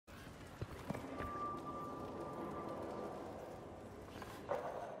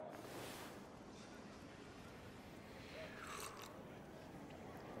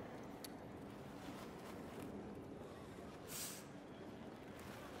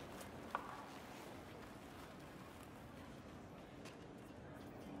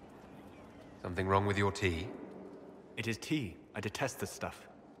Something wrong with your tea? It is tea. I detest this stuff.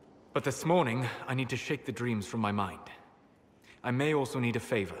 But this morning, I need to shake the dreams from my mind. I may also need a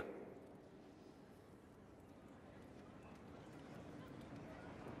favor.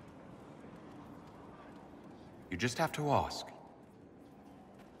 You just have to ask.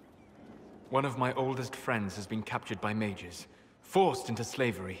 One of my oldest friends has been captured by mages, forced into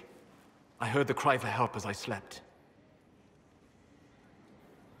slavery. I heard the cry for help as I slept.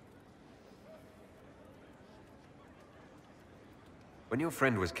 When your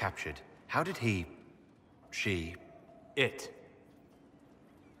friend was captured, how did he... she... It.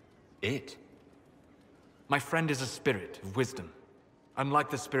 It? My friend is a spirit of wisdom. Unlike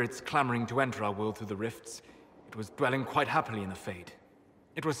the spirits clamoring to enter our world through the rifts, it was dwelling quite happily in the Fade.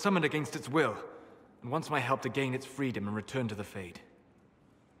 It was summoned against its will, and wants my help to gain its freedom and return to the Fade.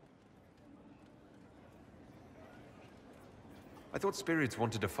 I thought spirits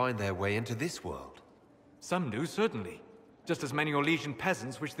wanted to find their way into this world. Some do, certainly. Just as many Orlesian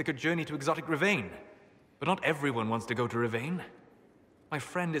peasants wish they could journey to exotic Rivain. But not everyone wants to go to Rivain. My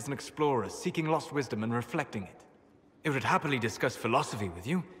friend is an explorer, seeking lost wisdom and reflecting it. It would happily discuss philosophy with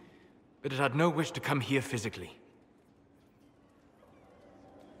you, but it had no wish to come here physically.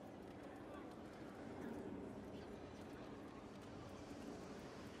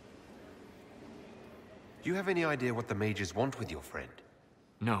 Do you have any idea what the mages want with your friend?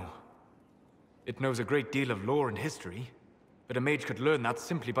 No. It knows a great deal of lore and history, but a mage could learn that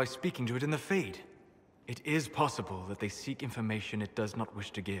simply by speaking to it in the Fade. It is possible that they seek information it does not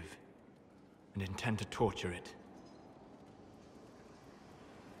wish to give, and intend to torture it.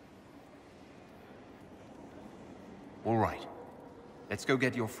 All right. Let's go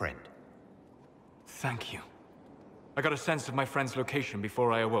get your friend. Thank you. I got a sense of my friend's location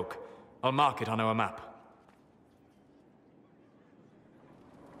before I awoke. I'll mark it on our map.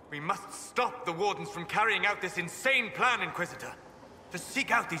 We must stop the Wardens from carrying out this insane plan, Inquisitor. To seek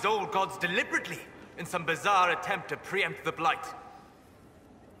out these old gods deliberately, in some bizarre attempt to preempt the Blight.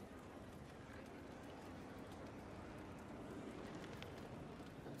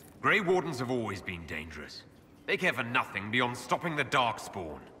 Grey Wardens have always been dangerous. They care for nothing beyond stopping the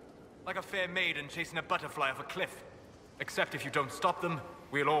Darkspawn. Like a fair maiden chasing a butterfly off a cliff. Except if you don't stop them,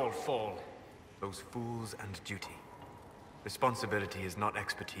 we'll all fall. Those fools and duty. Responsibility is not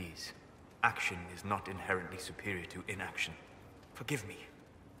expertise. Action is not inherently superior to inaction. Forgive me.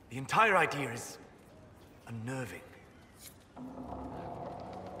 The entire idea is... unnerving.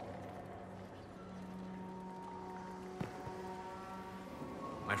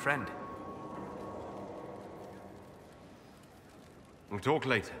 My friend. We'll talk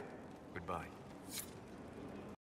later. Goodbye.